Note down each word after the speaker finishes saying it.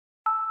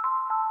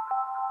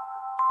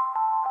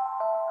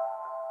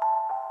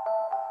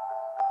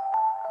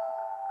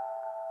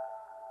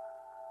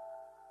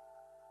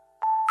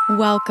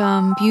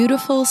Welcome,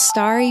 beautiful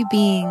starry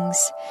beings,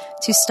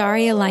 to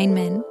Starry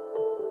Alignment,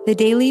 the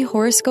daily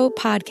horoscope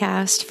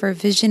podcast for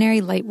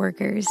visionary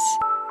lightworkers.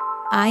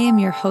 I am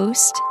your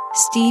host,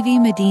 Stevie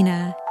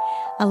Medina,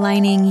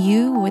 aligning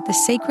you with the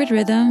sacred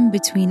rhythm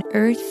between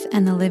earth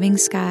and the living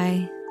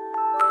sky.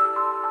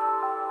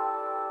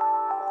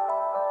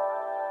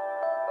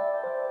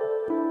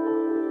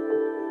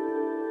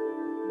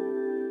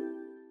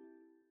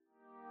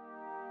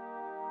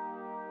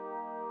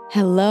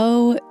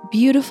 Hello,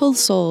 beautiful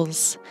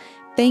souls.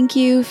 Thank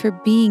you for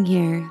being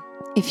here.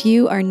 If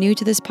you are new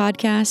to this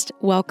podcast,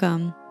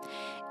 welcome.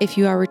 If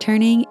you are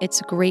returning,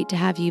 it's great to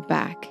have you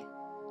back.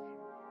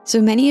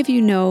 So many of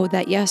you know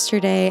that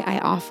yesterday I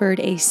offered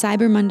a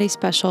Cyber Monday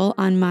special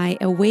on my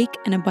Awake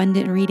and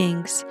Abundant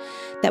readings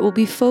that will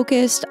be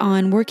focused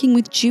on working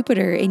with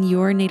Jupiter in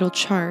your natal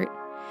chart.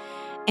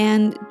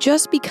 And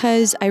just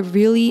because I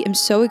really am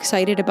so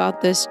excited about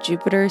this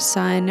Jupiter,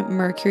 Sun,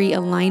 Mercury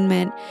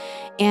alignment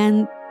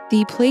and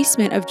the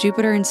placement of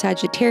Jupiter in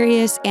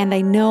Sagittarius, and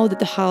I know that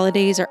the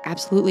holidays are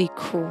absolutely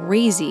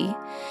crazy,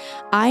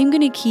 I'm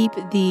going to keep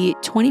the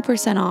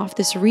 20% off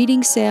this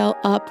reading sale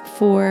up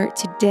for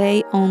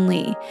today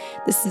only.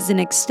 This is an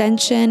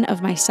extension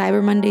of my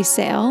Cyber Monday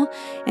sale,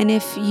 and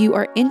if you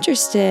are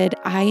interested,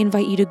 I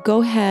invite you to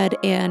go ahead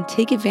and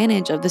take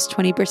advantage of this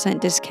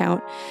 20%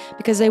 discount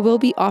because I will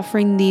be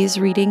offering these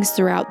readings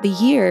throughout the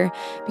year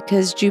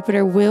because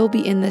Jupiter will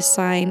be in this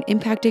sign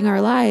impacting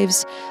our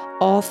lives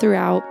all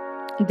throughout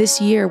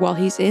this year while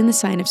he's in the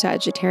sign of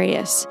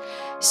Sagittarius.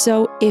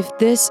 So if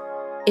this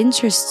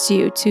interests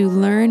you to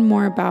learn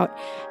more about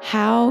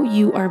how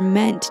you are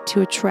meant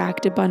to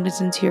attract abundance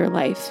into your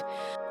life,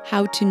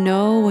 how to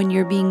know when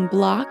you're being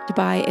blocked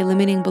by a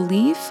limiting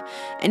belief,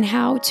 and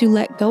how to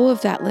let go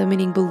of that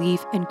limiting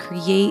belief and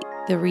create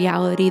the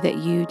reality that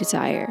you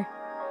desire.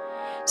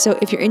 So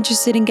if you're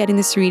interested in getting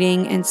this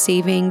reading and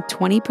saving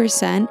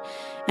 20%,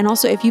 and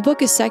also if you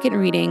book a second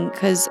reading,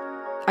 because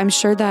I'm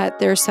sure that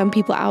there are some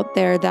people out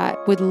there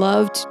that would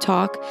love to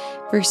talk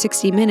for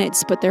 60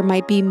 minutes, but there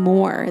might be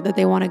more that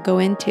they want to go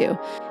into.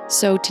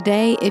 So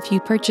today, if you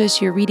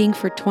purchase your reading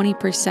for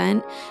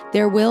 20%,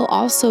 there will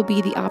also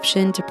be the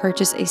option to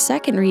purchase a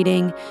second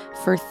reading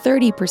for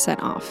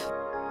 30% off.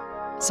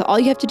 So all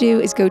you have to do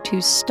is go to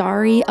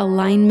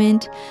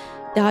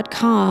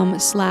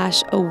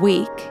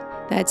starryalignment.com/awake.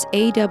 That's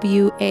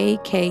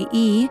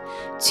AWAKE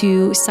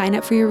to sign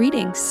up for your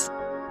readings.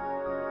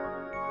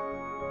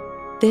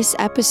 This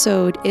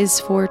episode is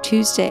for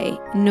Tuesday,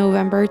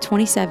 November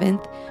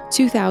 27th,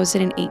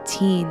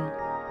 2018.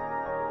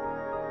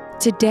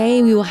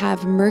 Today, we will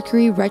have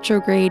Mercury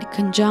retrograde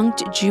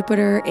conjunct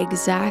Jupiter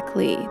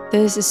exactly.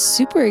 This is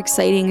super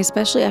exciting,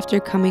 especially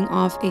after coming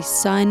off a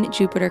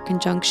Sun-Jupiter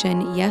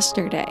conjunction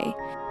yesterday.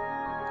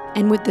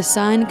 And with the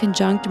Sun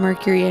conjunct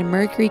Mercury and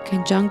Mercury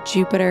conjunct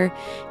Jupiter,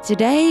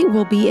 today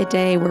will be a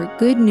day where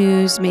good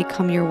news may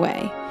come your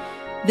way.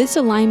 This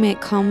alignment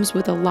comes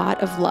with a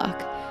lot of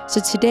luck. So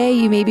today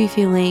you may be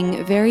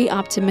feeling very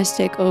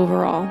optimistic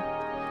overall.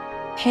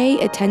 Pay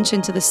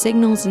attention to the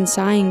signals and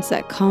signs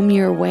that come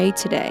your way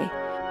today.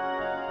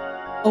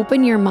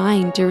 Open your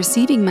mind to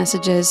receiving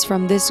messages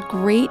from this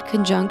great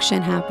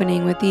conjunction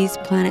happening with these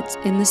planets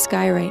in the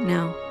sky right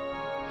now.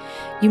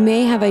 You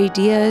may have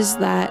ideas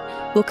that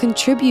will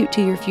contribute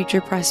to your future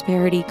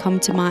prosperity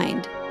come to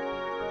mind.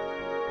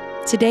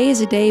 Today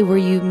is a day where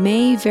you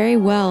may very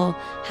well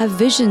have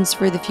visions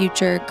for the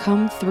future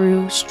come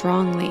through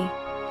strongly.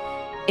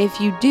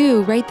 If you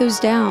do, write those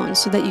down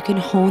so that you can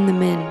hone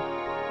them in.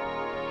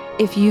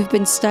 If you've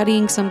been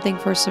studying something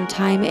for some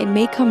time, it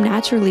may come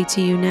naturally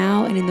to you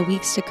now and in the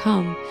weeks to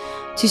come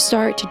to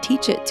start to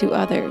teach it to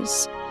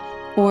others.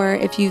 Or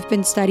if you've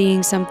been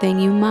studying something,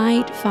 you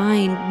might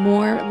find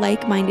more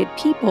like-minded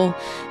people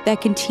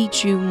that can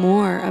teach you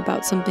more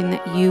about something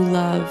that you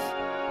love.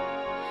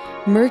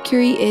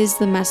 Mercury is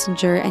the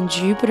messenger and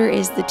Jupiter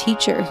is the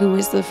teacher who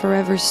is the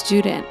forever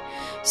student.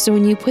 So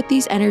when you put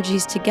these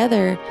energies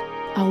together,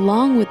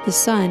 along with the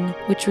Sun,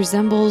 which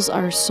resembles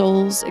our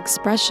soul's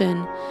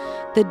expression,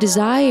 the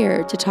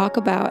desire to talk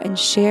about and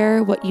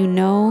share what you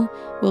know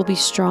will be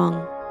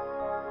strong.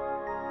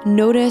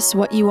 Notice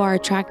what you are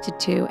attracted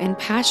to and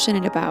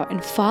passionate about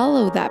and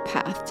follow that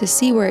path to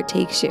see where it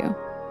takes you.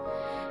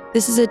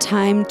 This is a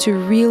time to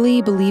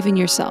really believe in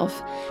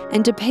yourself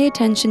and to pay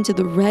attention to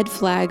the red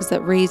flags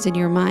that raise in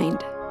your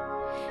mind.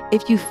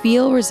 If you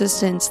feel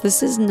resistance,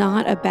 this is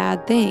not a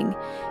bad thing.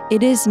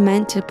 It is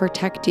meant to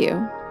protect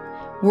you.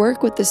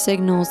 Work with the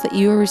signals that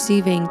you are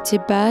receiving to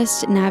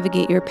best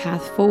navigate your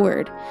path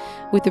forward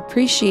with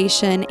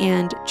appreciation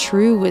and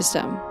true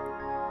wisdom.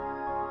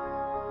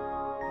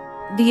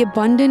 The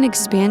abundant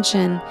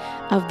expansion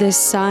of this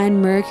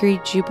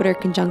Sun-Mercury-Jupiter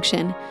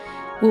conjunction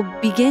will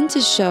begin to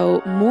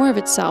show more of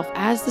itself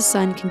as the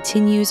Sun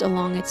continues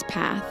along its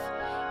path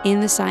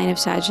in the sign of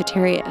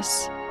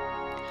Sagittarius.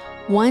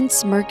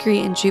 Once Mercury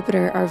and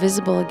Jupiter are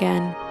visible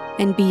again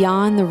and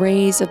beyond the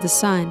rays of the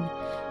Sun,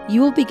 you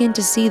will begin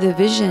to see the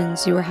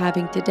visions you are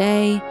having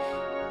today,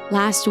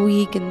 last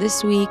week, and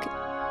this week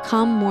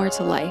come more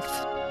to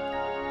life.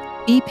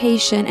 Be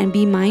patient and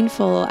be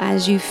mindful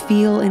as you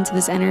feel into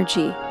this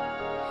energy.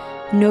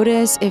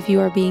 Notice if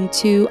you are being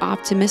too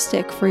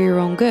optimistic for your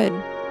own good.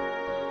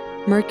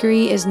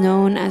 Mercury is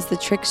known as the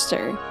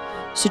trickster,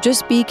 so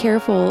just be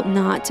careful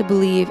not to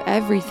believe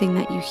everything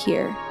that you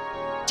hear.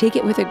 Take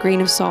it with a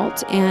grain of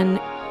salt, and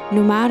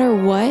no matter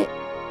what,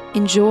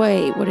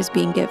 enjoy what is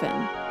being given.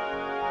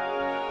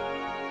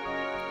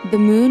 The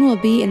moon will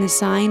be in the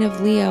sign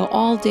of Leo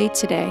all day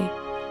today,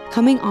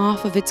 coming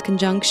off of its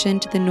conjunction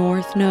to the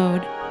North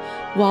Node,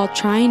 while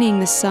trining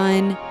the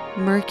Sun,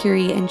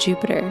 Mercury, and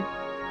Jupiter.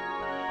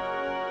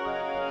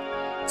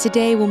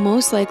 Today will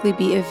most likely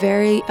be a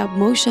very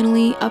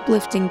emotionally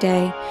uplifting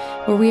day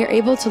where we are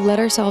able to let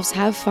ourselves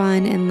have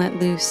fun and let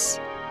loose.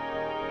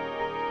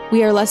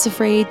 We are less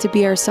afraid to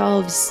be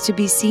ourselves, to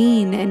be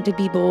seen, and to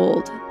be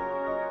bold.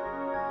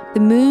 The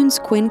moon's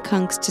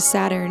quincunx to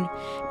Saturn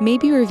may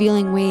be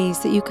revealing ways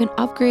that you can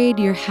upgrade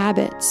your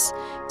habits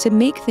to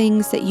make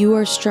things that you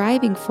are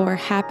striving for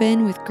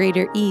happen with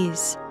greater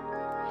ease.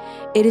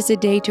 It is a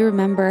day to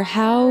remember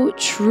how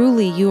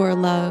truly you are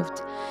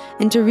loved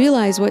and to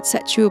realize what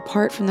sets you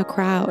apart from the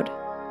crowd.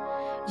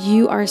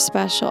 You are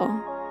special.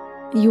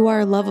 You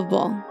are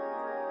lovable.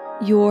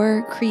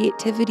 Your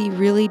creativity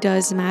really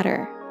does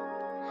matter.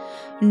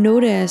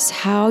 Notice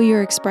how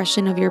your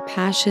expression of your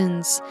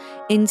passions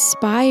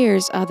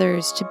inspires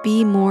others to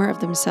be more of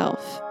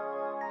themselves.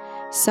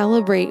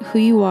 Celebrate who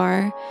you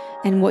are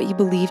and what you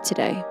believe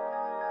today.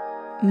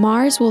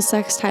 Mars will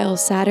sextile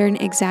Saturn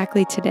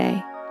exactly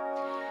today.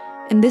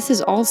 And this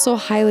is also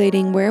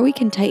highlighting where we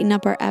can tighten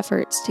up our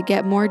efforts to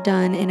get more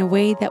done in a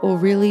way that will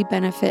really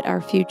benefit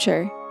our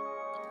future.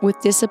 With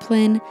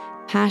discipline,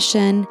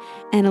 passion,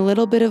 and a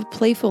little bit of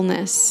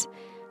playfulness,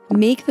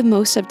 make the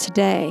most of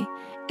today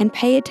and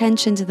pay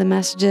attention to the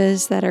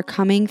messages that are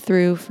coming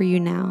through for you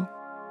now.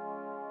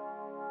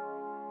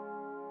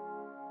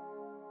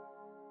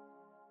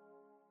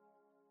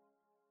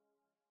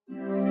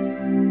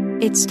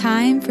 It's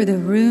time for the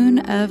rune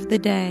of the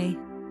day.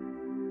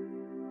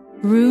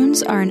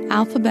 Runes are an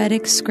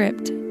alphabetic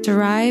script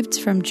derived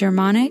from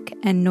Germanic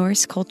and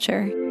Norse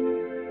culture.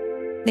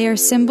 They are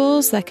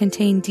symbols that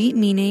contain deep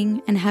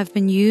meaning and have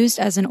been used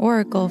as an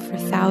oracle for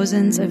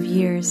thousands of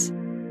years.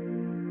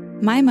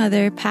 My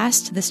mother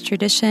passed this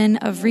tradition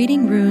of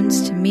reading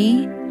runes to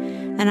me,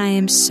 and I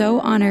am so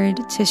honored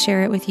to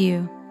share it with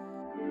you.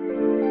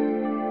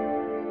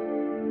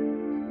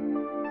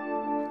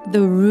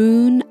 The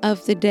rune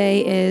of the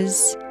day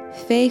is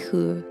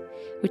Fehu,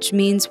 which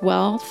means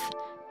wealth,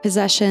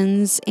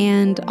 possessions,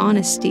 and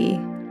honesty.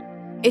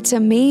 It's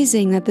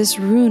amazing that this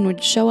rune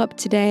would show up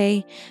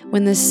today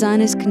when the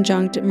Sun is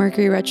conjunct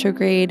Mercury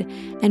retrograde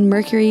and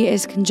Mercury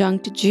is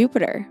conjunct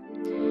Jupiter.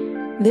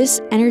 This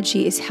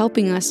energy is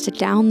helping us to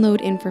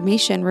download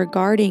information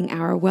regarding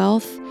our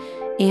wealth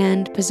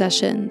and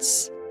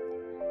possessions.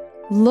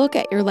 Look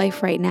at your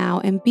life right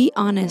now and be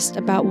honest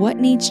about what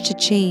needs to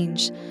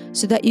change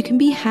so that you can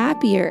be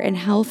happier and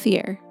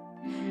healthier.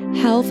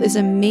 Health is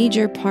a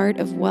major part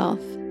of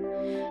wealth.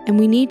 And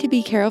we need to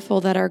be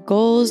careful that our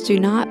goals do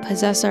not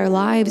possess our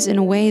lives in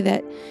a way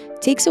that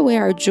takes away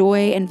our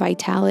joy and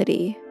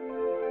vitality.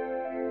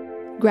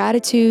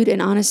 Gratitude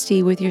and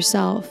honesty with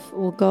yourself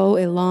will go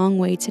a long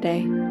way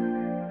today.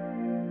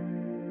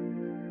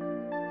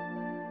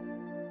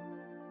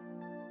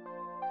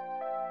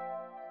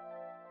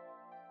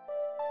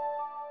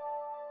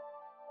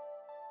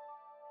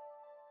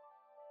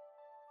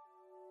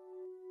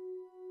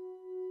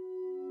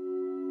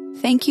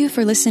 Thank you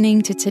for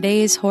listening to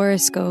today's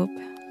horoscope.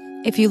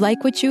 If you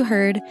like what you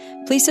heard,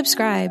 please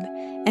subscribe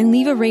and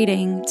leave a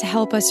rating to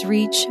help us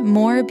reach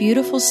more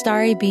beautiful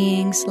starry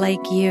beings like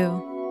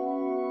you.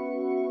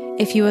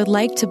 If you would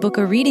like to book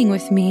a reading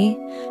with me,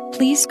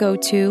 please go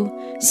to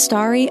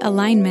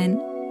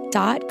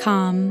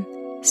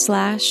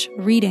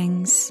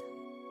starryalignment.com/readings.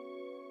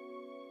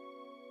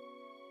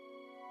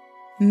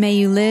 May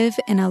you live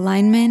in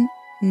alignment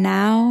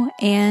now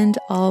and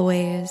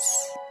always.